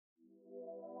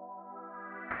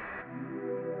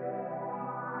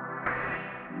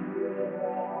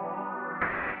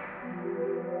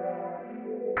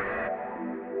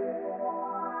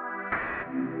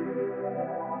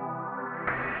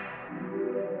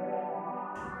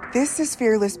This is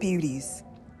Fearless Beauties,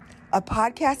 a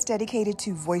podcast dedicated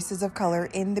to voices of color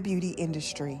in the beauty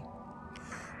industry.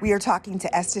 We are talking to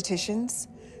estheticians,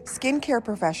 skincare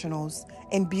professionals,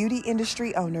 and beauty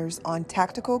industry owners on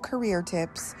tactical career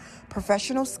tips,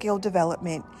 professional skill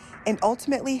development, and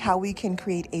ultimately how we can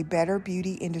create a better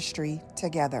beauty industry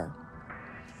together.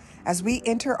 As we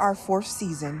enter our 4th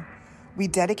season, we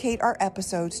dedicate our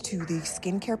episodes to the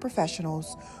skincare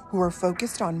professionals who are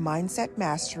focused on mindset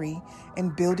mastery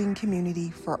and building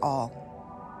community for all.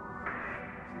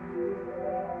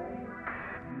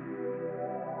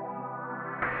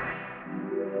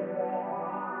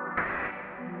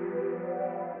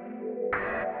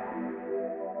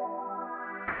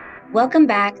 Welcome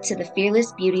back to the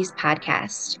Fearless Beauties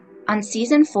podcast. On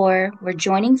season 4, we're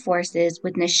joining forces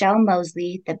with Nichelle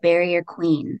Mosley, the Barrier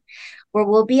Queen, where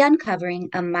we'll be uncovering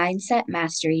a mindset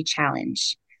mastery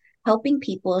challenge, helping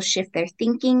people shift their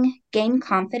thinking, gain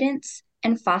confidence,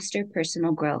 and foster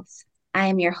personal growth. I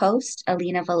am your host,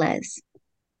 Alina Velez.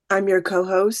 I'm your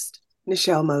co-host,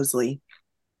 Nichelle Mosley.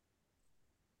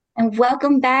 And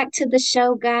welcome back to the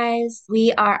show, guys.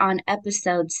 We are on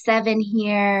episode 7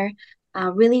 here,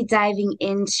 really diving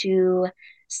into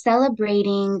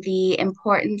celebrating the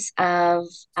importance of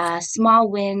small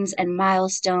wins and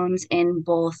milestones in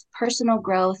both personal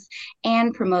growth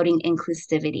and promoting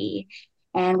inclusivity.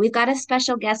 And we've got a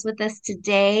special guest with us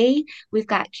today. We've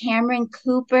got Cameron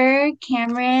Cooper.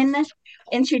 Cameron,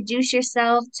 introduce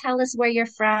yourself. Tell us where you're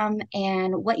from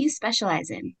and what you specialize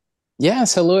in.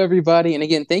 Yes, hello everybody. And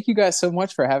again, thank you guys so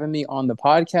much for having me on the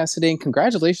podcast today. And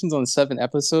congratulations on 7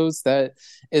 episodes. That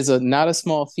is not a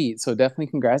small feat. So definitely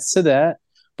congrats to that.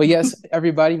 But yes,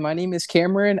 everybody, my name is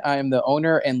Cameron. I am the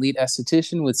owner and lead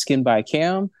esthetician with Skin by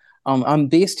Cam. I'm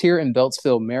based here in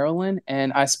Beltsville, Maryland,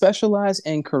 and I specialize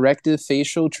in corrective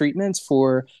facial treatments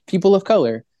for people of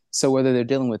color. So whether they're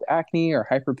dealing with acne or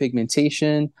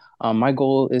hyperpigmentation, my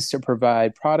goal is to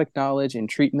provide product knowledge and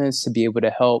treatments to be able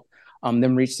to help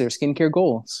them reach their skincare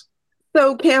goals.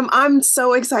 So, Cam, I'm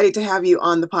so excited to have you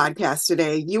on the podcast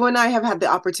today. You and I have had the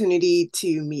opportunity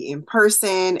to meet in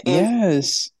person and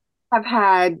Yes. have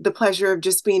had the pleasure of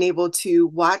just being able to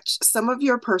watch some of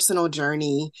your personal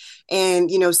journey and,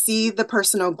 see the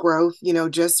personal growth,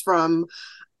 just from,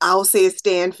 I'll say a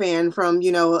Stan fan from,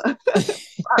 but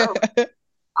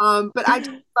I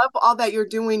just love all that you're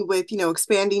doing with,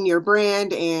 expanding your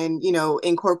brand and,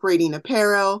 incorporating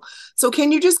apparel. So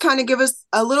can you just kind of give us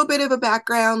a little bit of a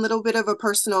background, a little bit of a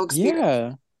personal experience?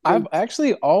 Yeah. I've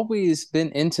actually always been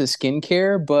into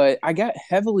skincare, but I got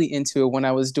heavily into it when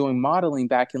I was doing modeling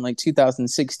back in like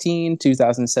 2016,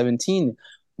 2017.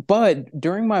 But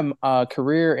during my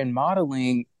career in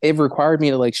modeling, it required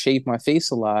me to like shave my face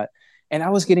a lot. And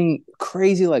I was getting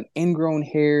crazy like ingrown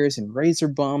hairs and razor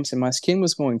bumps, and my skin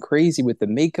was going crazy with the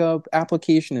makeup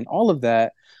application and all of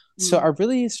that. So I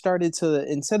really started to,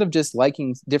 instead of just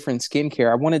liking different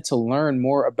skincare, I wanted to learn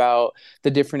more about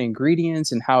the different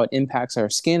ingredients and how it impacts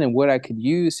our skin and what I could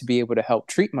use to be able to help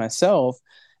treat myself.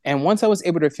 And once I was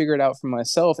able to figure it out for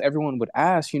myself, everyone would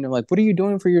ask, like, what are you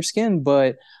doing for your skin?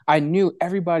 But I knew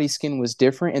everybody's skin was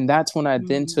different. And that's when I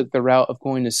then took the route of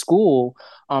going to school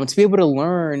to be able to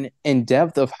learn in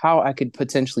depth of how I could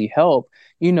potentially help,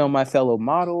 my fellow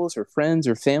models or friends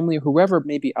or family, or whoever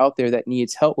may be out there that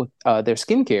needs help with their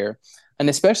skincare. And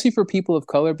especially for people of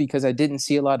color, because I didn't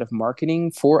see a lot of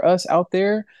marketing for us out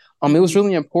there. It was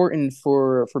really important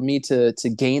for me to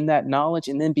gain that knowledge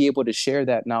and then be able to share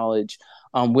that knowledge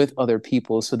with other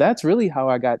people. So that's really how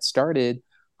I got started.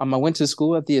 I went to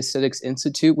school at the Aesthetics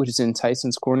Institute, which is in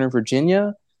Tyson's Corner,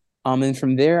 Virginia. And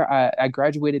from there, I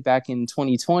graduated back in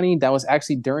 2020. That was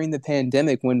actually during the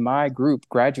pandemic when my group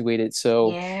graduated.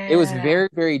 So It was very,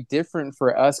 very different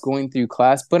for us going through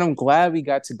class. But I'm glad we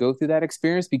got to go through that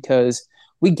experience because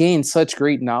we gained such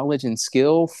great knowledge and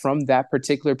skill from that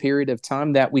particular period of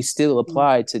time that we still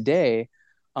apply today.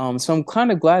 So I'm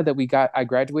kind of glad that I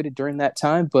graduated during that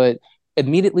time. But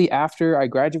immediately after I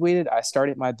graduated, I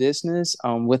started my business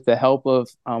with the help of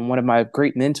one of my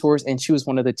great mentors, and she was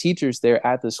one of the teachers there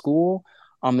at the school.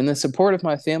 And the support of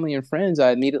my family and friends,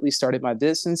 I immediately started my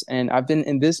business, and I've been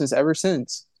in business ever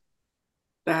since.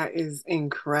 That is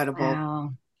incredible.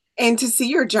 Wow. And to see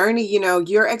your journey,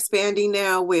 you're expanding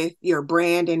now with your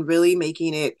brand and really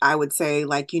making it, I would say,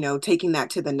 like, taking that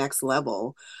to the next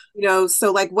level.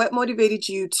 So like what motivated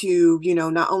you to,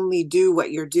 not only do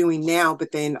what you're doing now,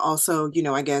 but then also,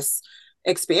 I guess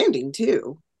expanding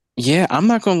too? Yeah, I'm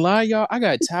not gonna lie, y'all. I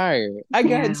got tired. I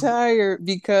got tired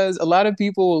because a lot of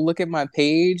people will look at my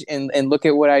page and look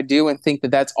at what I do and think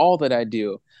that that's all that I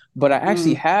do. but I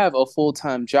actually Mm, have a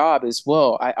full-time job as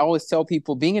well. I always tell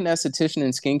people being an esthetician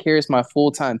in skincare is my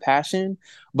full-time passion,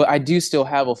 but I do still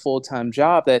have a full-time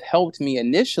job that helped me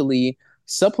initially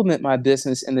supplement my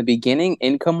business in the beginning,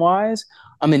 income-wise.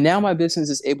 I mean, now my business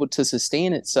is able to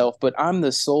sustain itself, but I'm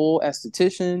the sole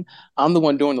esthetician. I'm the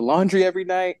one doing the laundry every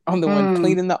night. I'm the one mm,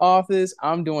 cleaning the office.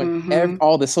 I'm doing mm-hmm.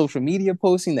 all the social media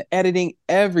posting, the editing,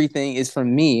 everything is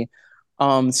from me.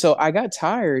 So I got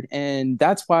tired, and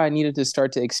that's why I needed to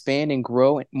start to expand and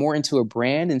grow more into a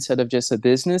brand instead of just a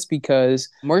business, because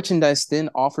merchandise then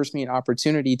offers me an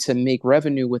opportunity to make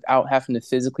revenue without having to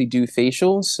physically do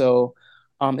facials. So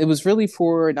it was really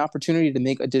for an opportunity to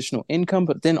make additional income,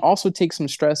 but then also take some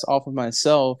stress off of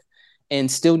myself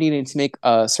and still needing to make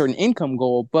a certain income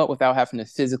goal, but without having to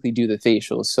physically do the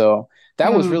facials. So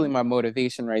that was really Mm. my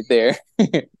motivation right there.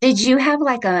 Did you have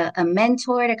like a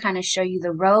mentor to kind of show you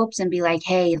the ropes and be like,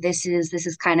 hey, this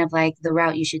is kind of like the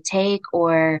route you should take?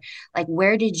 Or like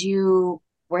where did you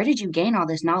gain all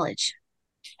this knowledge?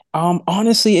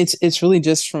 Honestly, it's really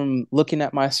just from looking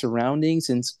at my surroundings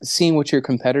and seeing what your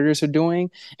competitors are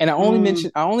doing. And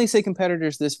Mm, I only say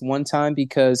competitors this one time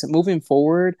because moving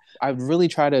forward, I really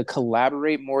try to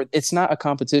collaborate more. It's not a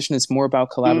competition, it's more about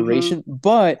mm-hmm. collaboration.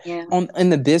 But Yeah. on in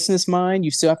the business mind,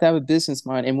 you still have to have a business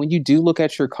mind. And when you do look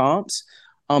at your comps,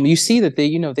 you see that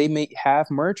they may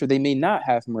have merch or they may not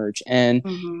have merch. And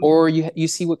Mm-hmm. or you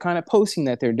see what kind of posting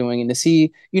that they're doing and to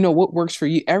see, what works for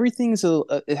you. Everything's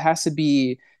it has to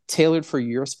be tailored for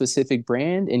your specific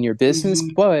brand and your business,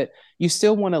 Mm-hmm. but you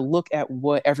still want to look at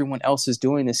what everyone else is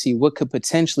doing to see what could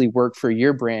potentially work for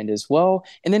your brand as well,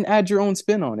 and then add your own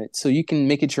spin on it so you can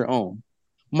make it your own.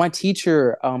 My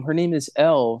teacher, her name is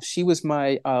Elle. She was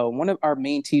my one of our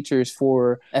main teachers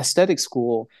for aesthetic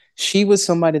school. She was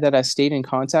somebody that I stayed in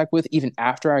contact with even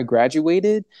after I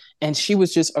graduated, and she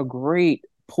was just a great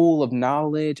pool of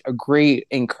knowledge, a great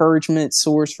encouragement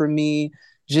source for me,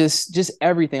 just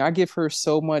everything. I give her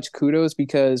so much kudos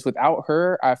because without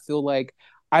her, I feel like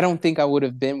I don't think I would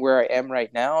have been where I am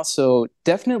right now. So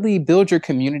definitely build your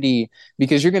community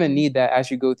because you're going to need that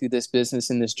as you go through this business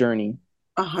and this journey.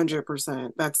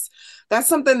 100%. That's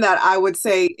something that I would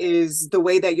say is the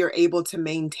way that you're able to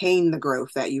maintain the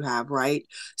growth that you have, right?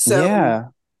 So Yeah.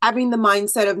 having the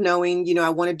mindset of knowing, I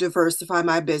want to diversify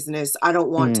my business. I don't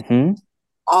want to Mm-hmm.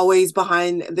 always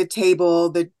behind the table,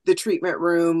 the treatment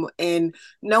room, and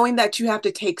knowing that you have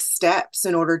to take steps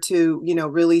in order to,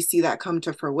 really see that come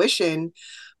to fruition.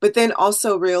 But then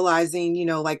also realizing,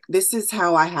 like this is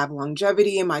how I have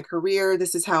longevity in my career.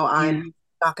 This is how I'm Yeah.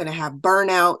 not going to have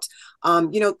burnout.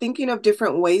 Thinking of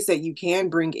different ways that you can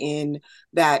bring in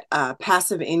that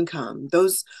passive income.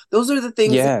 Those are the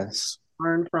things that Yes. you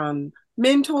learn from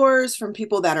mentors, from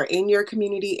people that are in your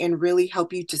community, and really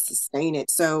help you to sustain it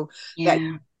so that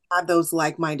you Yeah. have those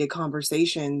like-minded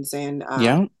conversations and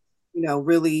Yeah.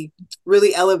 really,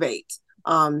 really elevate.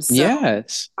 So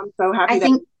Yes. I'm so I happy that.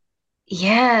 think,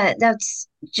 yeah, that's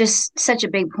just such a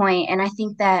big point. And I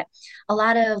think that a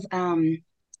lot of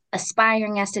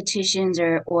aspiring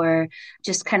estheticians or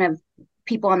just kind of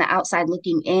people on the outside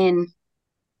looking in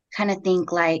kind of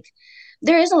think like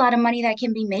there is a lot of money that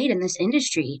can be made in this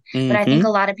industry. But I think Mm-hmm. a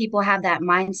lot of people have that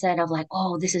mindset of like,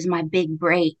 oh, this is my big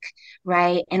break,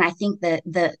 right? And I think that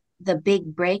the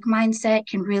big break mindset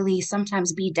can really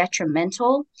sometimes be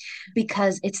detrimental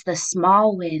because it's the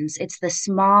small wins, it's the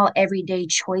small everyday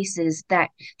choices that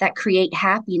create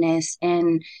happiness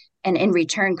and in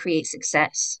return create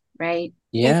success, right?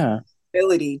 And Yeah.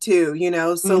 ability too,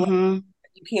 so like, Mm-hmm.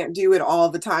 you can't do it all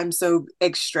the time so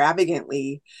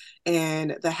extravagantly,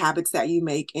 and the habits that you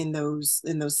make in those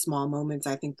small moments,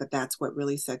 I think that that's what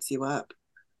really sets you up.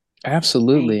 Right.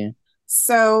 Absolutely.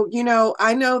 So,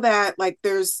 I know that like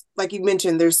there's like you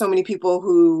mentioned, there's so many people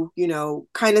who,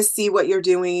 kind of see what you're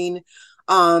doing,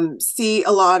 see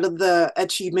a lot of the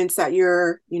achievements that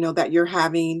you're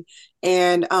having.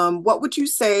 And what would you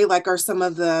say like are some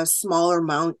of the smaller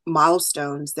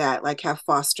milestones that like have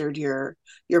fostered your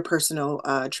personal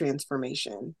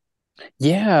transformation?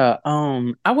 Yeah,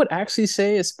 I would actually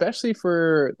say, especially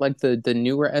for like the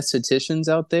newer estheticians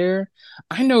out there,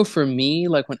 I know for me,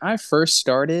 like when I first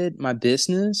started my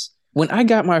business, when I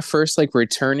got my first like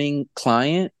returning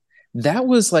client, that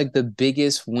was like the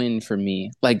biggest win for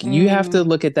me. Like you have to Mm,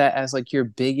 look at that as like your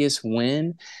biggest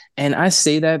win. And I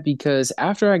say that because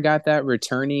after I got that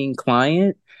returning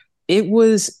client,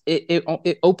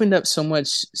 it opened up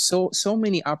so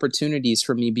many opportunities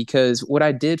for me because what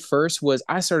I did first was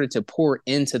I started to pour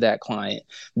into that client.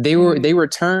 They mm,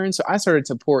 returned, so I started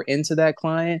to pour into that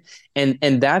client, and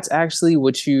that's actually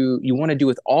what you want to do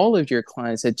with all of your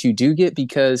clients that you do get,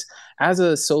 because as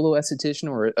a solo esthetician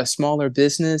or a smaller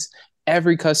business,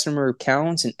 every customer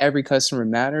counts and every customer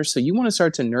matters. So you want to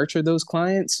start to nurture those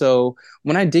clients. So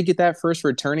when I did get that first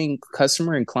returning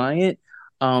customer and client,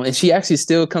 and she actually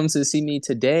still comes to see me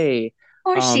today,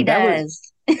 Of course she that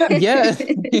was, does. yeah.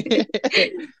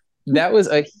 That was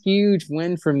a huge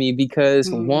win for me because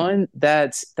Mm, one,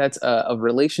 that's a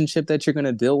relationship that you're going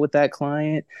to build with that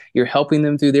client. You're helping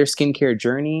them through their skincare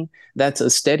journey. That's a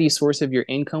steady source of your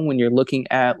income when you're looking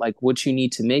at like what you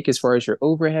need to make as far as your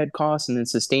overhead costs and then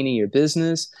sustaining your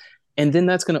business. And then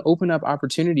that's going to open up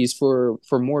opportunities for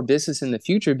more business in the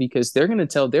future because they're going to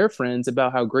tell their friends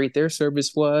about how great their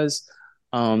service was,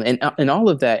 and all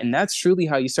of that. And that's truly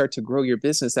how you start to grow your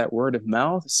business, that word of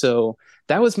mouth. So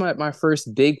that was my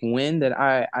first big win that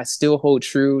I still hold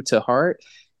true to heart.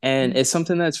 And mm. it's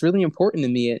something that's really important to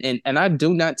me. And I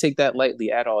do not take that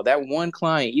lightly at all. That one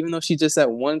client, even though she's just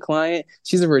that one client,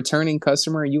 she's a returning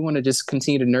customer. And you want to just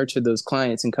continue to nurture those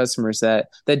clients and customers that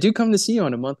do come to see you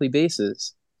on a monthly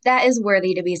basis. That is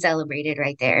worthy to be celebrated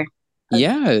right there.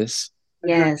 Yes.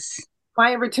 Agree. Yes.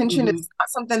 Client retention Mhm. is not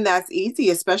something that's easy,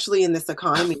 especially in this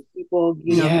economy. People,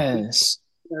 Yes.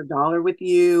 their dollar with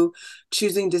you,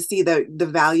 choosing to see the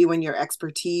value in your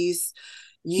expertise.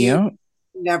 You Yeah.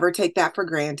 never take that for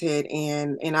granted,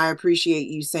 and I appreciate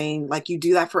you saying like you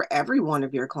do that for every one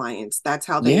of your clients. That's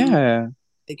how Yeah.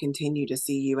 they continue to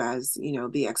see you as,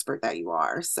 the expert that you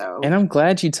are. And So, I'm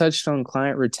glad you touched on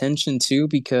client retention too,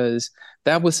 because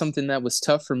that was something that was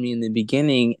tough for me in the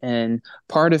beginning. And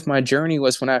part of my journey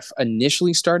was when I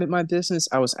initially started my business,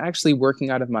 I was actually working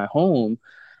out of my home.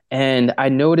 And I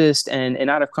noticed, and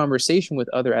out of conversation with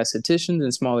other estheticians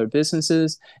and smaller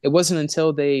businesses, it wasn't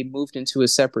until they moved into a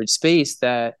separate space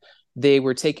that they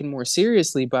were taken more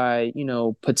seriously by,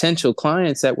 potential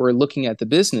clients that were looking at the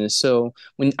business. So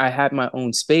when I had my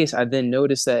own space, I then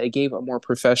noticed that it gave a more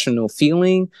professional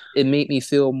feeling. It made me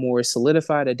feel more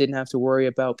solidified. I didn't have to worry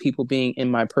about people being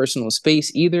in my personal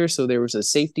space either. So there was a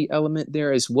safety element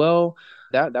there as well.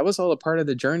 That was all a part of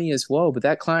the journey as well. But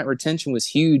that client retention was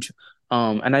huge.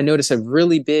 And I noticed a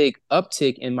really big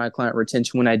uptick in my client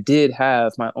retention when I did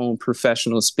have my own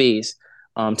professional space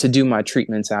to do my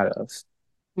treatments out of.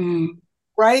 Mm.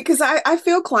 right, because I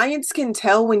feel clients can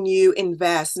tell when you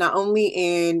invest not only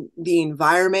in the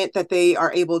environment that they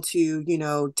are able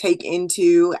to, take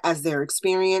into as their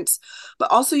experience,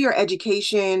 but also your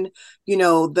education,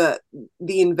 the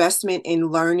investment in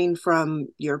learning from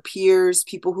your peers,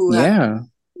 people who have Yeah.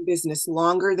 business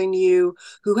longer than you,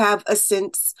 who have a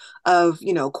sense of,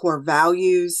 core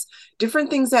values, different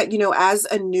things that, as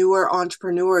a newer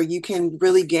entrepreneur, you can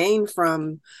really gain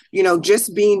from,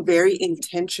 just being very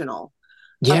intentional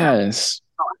about Yes.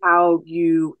 how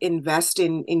you invest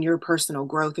in your personal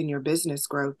growth and your business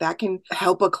growth. That can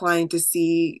help a client to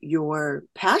see your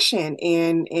passion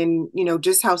and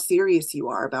just how serious you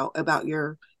are about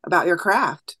your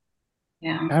craft.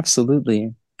 Yeah.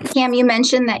 Absolutely. Cam, you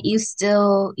mentioned that you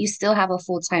still have a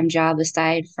full-time job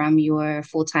aside from your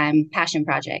full-time passion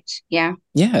project. Yeah.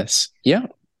 Yes. Yeah.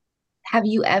 Have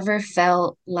you ever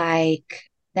felt like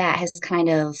that has kind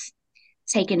of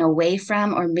taken away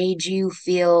from or made you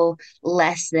feel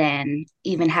less than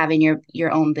even having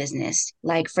your own business?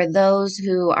 Like for those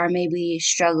who are maybe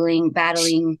struggling,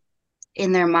 battling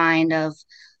in their mind of,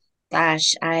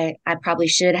 gosh, I probably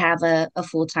should have a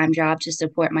full-time job to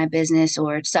support my business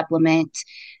or supplement.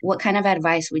 What kind of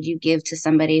advice would you give to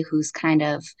somebody who's kind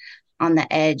of on the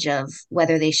edge of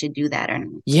whether they should do that or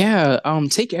not? Yeah,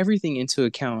 take everything into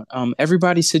account.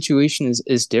 Everybody's situation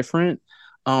is different.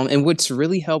 And what's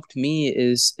really helped me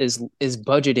is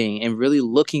budgeting and really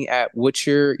looking at what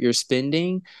you're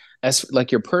spending as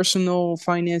like your personal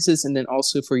finances and then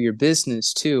also for your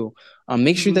business too.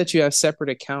 Make sure Mhm. that you have separate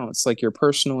accounts, like your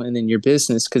personal and then your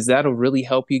business, because that'll really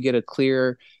help you get a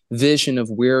clear vision of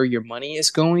where your money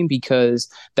is going, because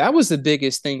that was the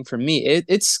biggest thing for me.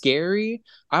 It's scary.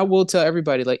 I will tell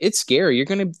everybody, like, it's scary.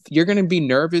 You're gonna be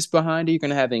nervous behind it. You're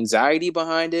gonna have anxiety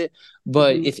behind it.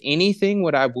 But Mhm. if anything,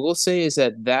 what I will say is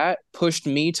that pushed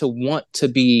me to want to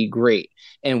be great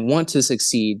and want to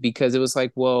succeed, because it was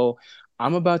like, well,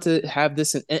 I'm about to have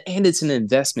this, and it's an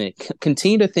investment.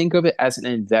 Continue to think of it as an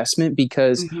investment,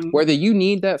 because Mhm. whether you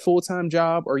need that full-time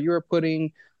job or you're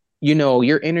putting,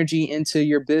 your energy into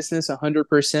your business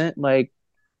 100%, like,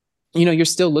 you're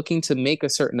still looking to make a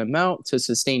certain amount to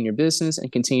sustain your business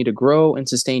and continue to grow and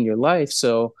sustain your life.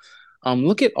 So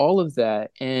look at all of that,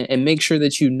 and make sure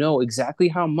that you know exactly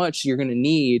how much you're going to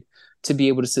need to be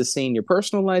able to sustain your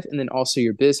personal life and then also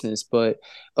your business. But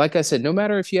like I said, no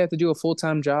matter if you have to do a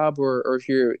full-time job or if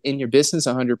you're in your business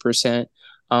 100%,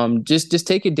 just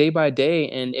take it day by day.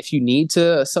 And if you need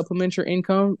to supplement your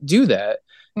income, do that.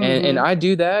 And Mm-hmm. I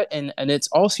do that, and it's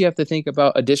also you have to think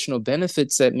about additional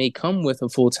benefits that may come with a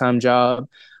full-time job,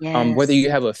 whether Yes. you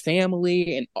have a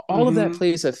family, and all of that Mm-hmm.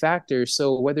 plays a factor.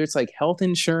 So whether it's like health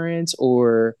insurance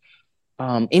or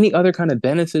any other kind of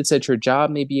benefits that your job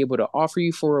may be able to offer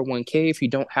you, 401k, if you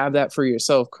don't have that for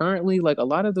yourself currently, like a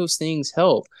lot of those things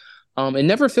help. And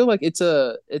never feel like it's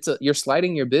a you're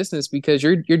sliding your business, because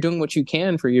you're doing what you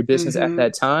can for your business at Mm-hmm.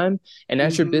 that time. And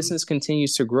as your Mm-hmm. business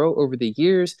continues to grow over the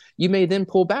years, you may then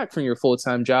pull back from your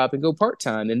full-time job and go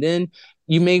part-time. And then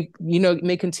you may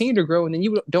continue to grow, and then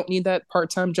you don't need that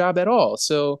part-time job at all.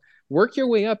 So work your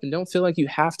way up and don't feel like you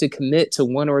have to commit to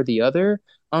one or the other.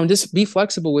 Just be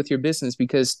flexible with your business,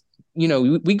 because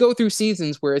we go through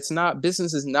seasons where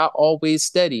business is not always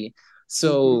steady.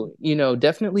 Mm-hmm. So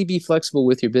definitely be flexible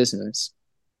with your business.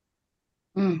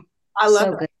 Mm. I love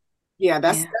So that. good. Yeah,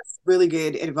 that's Yeah. that's really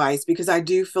good advice because I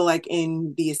do feel like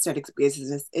in the aesthetics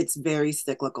business, it's very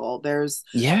cyclical. There's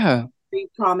Yeah. very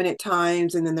prominent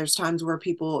times, and then there's times where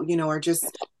people, are just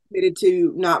committed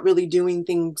to not really doing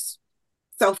things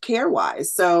self-care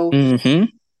wise. So Mm-hmm.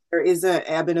 there is a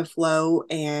ebb and a flow,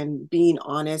 and being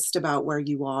honest about where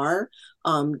you are,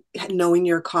 knowing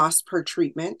your cost per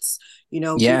treatments,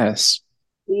 Yes.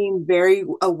 being very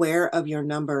aware of your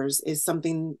numbers is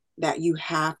something that you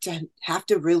have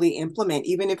to really implement,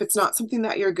 even if it's not something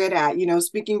that you're good at.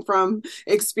 Speaking from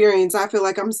experience, I feel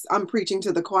like I'm preaching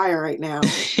to the choir right now.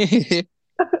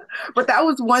 But that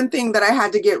was one thing that I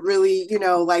had to get really,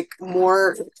 like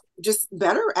more just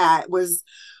better at was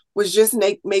just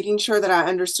making sure that I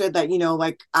understood that,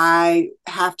 like I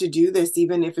have to do this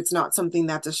even if it's not something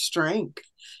that's a strength.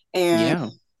 And Yeah.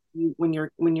 when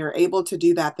you're able to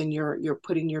do that, then you're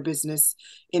putting your business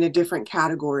in a different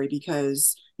category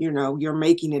because you're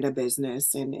making it a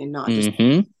business and not just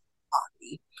Mm-hmm. a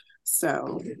hobby.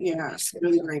 So yeah,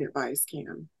 really great advice,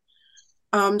 Cam.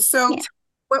 So Yeah.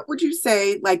 what would you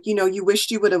say, like, you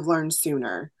wished you would have learned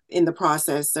sooner in the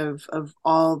process of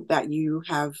all that you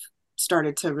have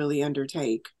started to really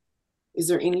undertake? Is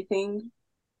there anything?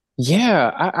 Yeah,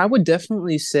 I would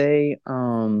definitely say,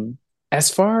 as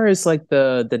far as like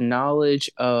the knowledge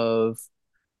of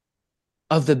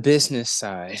the business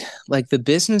side. Like the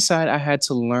business side, I had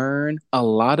to learn a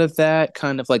lot of that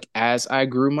kind of like as I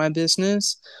grew my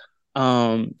business.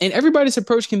 And everybody's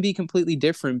approach can be completely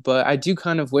different, but I do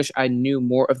kind of wish I knew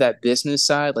more of that business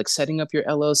side, like setting up your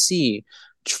LLC,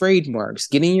 trademarks,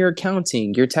 getting your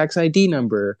accounting, your tax ID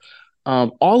number.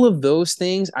 All of those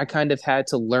things I kind of had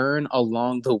to learn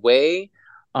along the way.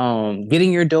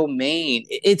 Getting your domain.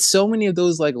 It's so many of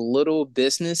those like little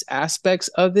business aspects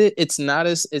of it. It's not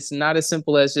as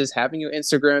simple as just having your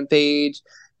Instagram page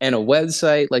and a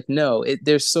website. Like no,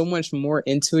 there's so much more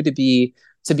into it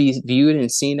to be viewed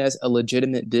and seen as a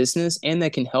legitimate business, and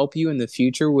that can help you in the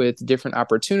future with different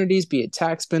opportunities, be it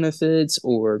tax benefits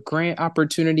or grant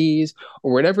opportunities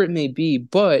or whatever it may be.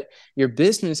 But your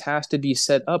business has to be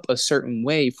set up a certain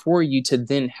way for you to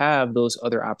then have those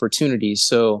other opportunities.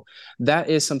 So that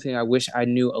is something I wish I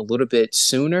knew a little bit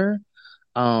sooner.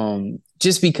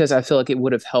 Just because I feel like it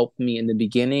would have helped me in the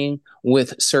beginning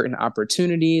with certain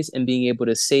opportunities and being able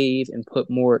to save and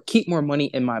keep more money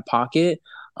in my pocket,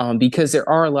 because there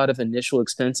are a lot of initial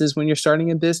expenses when you're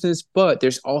starting a business, but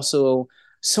there's also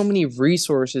so many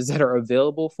resources that are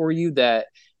available for you that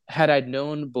had I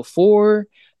known before,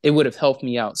 it would have helped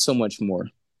me out so much more.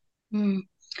 Mm.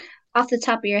 Off the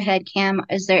top of your head, Cam,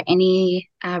 is there any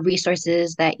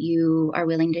resources that you are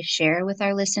willing to share with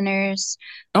our listeners?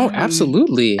 Oh, A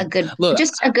absolutely. good, Look,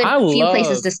 just a good I few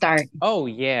places love, to start. oh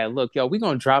yeah, look, y'all, we're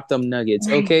gonna drop them nuggets,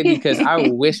 okay? Because I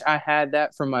wish I had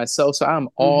that for myself. So I'm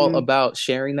all Hmm. about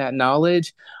sharing that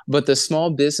knowledge. But the Small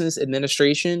Business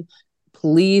Administration,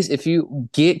 please, if you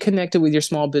get connected with your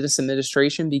small business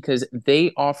administration, because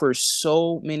they offer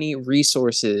so many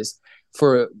resources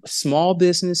for small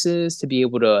businesses to be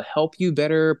able to help you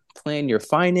better plan your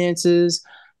finances,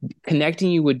 connecting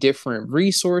you with different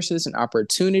resources and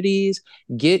opportunities.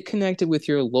 Get connected with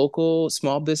your local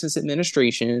small business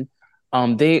administration.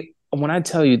 They When I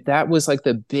tell you, that was like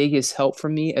the biggest help for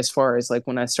me as far as like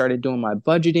when I started doing my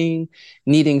budgeting,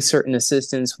 needing certain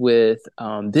assistance with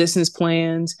business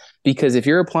plans. Because if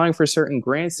you're applying for certain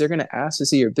grants, they're going to ask to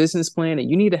see your business plan, and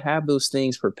you need to have those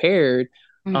things prepared.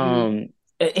 Hmm. Um,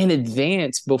 in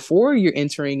advance before you're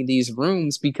entering these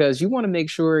rooms, because you want to make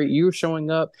sure you're showing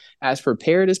up as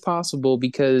prepared as possible,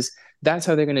 because that's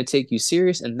how they're going to take you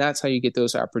serious, and that's how you get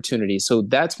those opportunities. So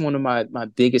that's one of my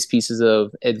biggest pieces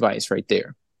of advice right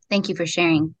there. Thank you for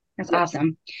sharing. That's Yeah.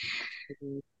 awesome.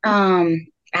 I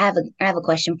have a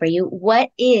question for you.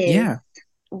 Yeah.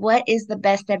 What is the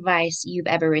best advice you've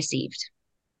ever received?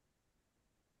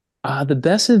 The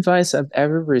best advice I've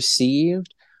ever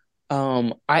received,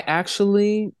 I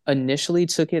actually initially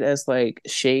took it as like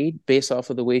shade based off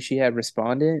of the way she had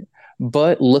responded.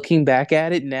 But looking back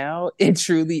at it now, it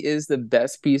truly is the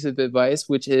best piece of advice,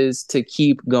 which is to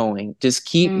keep going. Just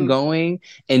keep Mm, going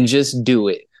and just do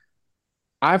it.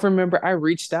 I remember I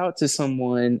reached out to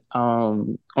someone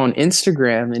on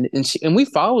Instagram, and we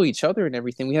follow each other and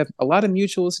everything. We have a lot of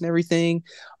mutuals and everything.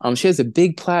 She has a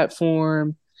big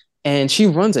platform and she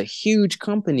runs a huge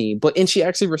company, and she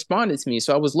actually responded to me.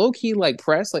 So I was low key like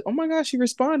pressed, like, oh my gosh, she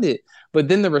responded. But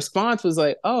then the response was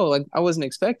like, oh, like I wasn't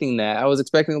expecting that. I was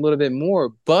expecting a little bit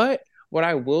more. But what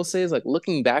I will say is like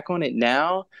looking back on it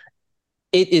now,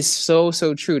 it is so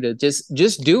true to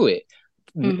just do it.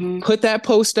 hmm. Put that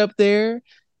post up there,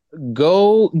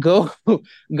 go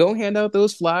go hand out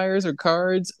those flyers or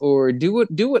cards, or do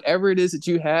whatever it is that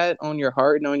you had on your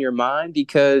heart and on your mind,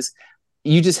 because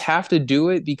you just have to do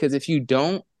it, because if you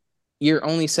don't, you're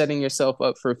only setting yourself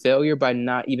up for failure by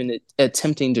not even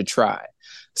attempting to try.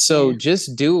 So Yeah.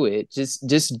 just do it.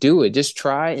 Just do it. Just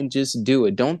try and just do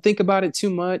it. Don't think about it too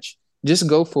much. Just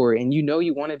go for it. And you know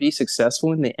you want to be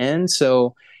successful in the end.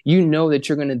 So you know that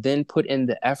you're going to then put in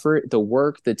the effort, the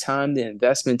work, the time, the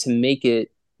investment to make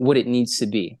it what it needs to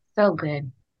be. So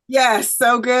good. Yes,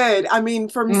 so good. I mean,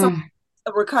 from some Mm,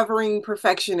 a recovering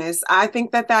perfectionist, I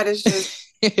think that that is just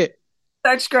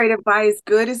such great advice.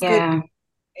 Good is good. yeah.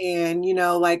 And,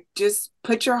 like just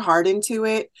put your heart into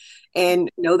it and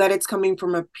know that it's coming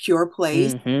from a pure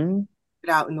place. hmm Put it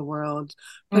out in the world.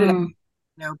 Put it out,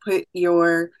 Mm, put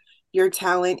your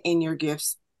talent and your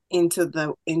gifts into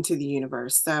the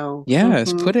universe. So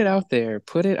Yes, hmm. put it out there.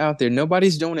 Put it out there.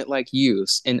 Nobody's doing it like you.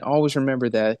 And always remember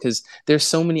that, because there's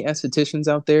so many estheticians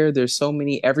out there. There's so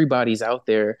many, everybody's out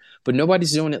there, but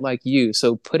nobody's doing it like you.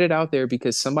 So put it out there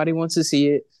because somebody wants to see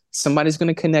it. Somebody's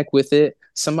going to connect with it.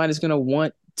 Somebody's going to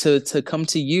want to come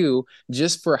to you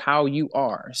just for how you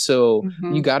are. So you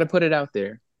Hmm. got to put it out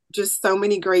there. just so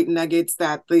many great nuggets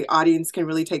that the audience can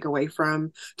really take away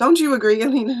from. Don't you agree,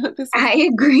 Alina? This was I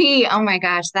agree. Oh my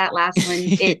gosh, that last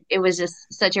one, it was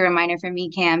just such a reminder for me,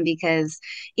 Cam, because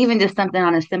even just something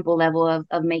on a simple level of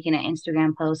making an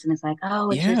Instagram post and it's like,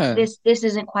 oh, it's just Yeah, this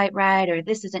isn't quite right or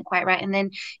this isn't quite right. And then,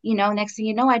 next thing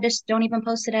you know, I just don't even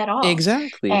post it at all.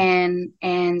 exactly.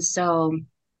 And so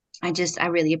I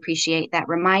really appreciate that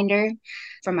reminder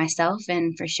for myself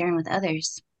and for sharing with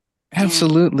others. And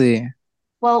Absolutely.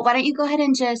 well, why don't you go ahead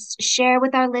and just share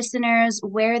with our listeners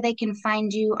where they can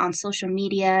find you on social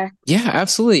media? Yeah,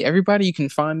 absolutely. Everybody, you can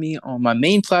find me on my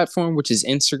main platform, which is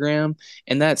Instagram,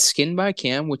 and that's Skin by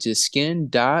Cam, which is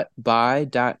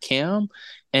skin.by.cam.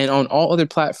 And on all other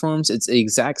platforms, it's the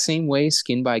exact same way,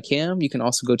 Skin by Cam. You can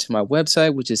also go to my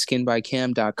website, which is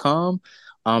skinbycam.com,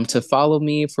 to follow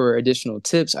me for additional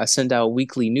tips. I send out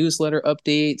weekly newsletter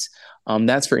updates.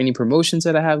 That's for any promotions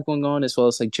that I have going on, as well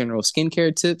as like general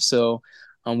skincare tips. So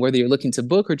whether you're looking to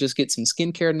book or just get some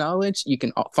skincare knowledge, you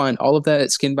can find all of that at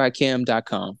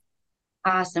skinbycam.com.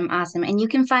 Awesome, awesome. And you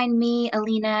can find me,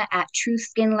 Alina, at Truth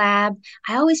Skin Lab.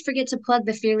 I always forget to plug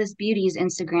the Fearless Beauties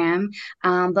Instagram,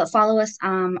 but follow us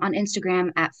on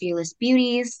Instagram at Fearless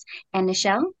Beauties. And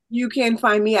Nichelle? You can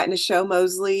find me at Nichelle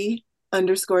Mosley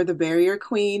 _ the Barrier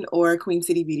Queen or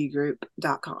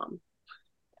QueenCityBeautyGroup.com.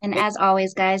 And as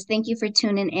always, guys, thank you for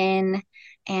tuning in,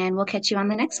 and we'll catch you on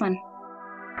the next one.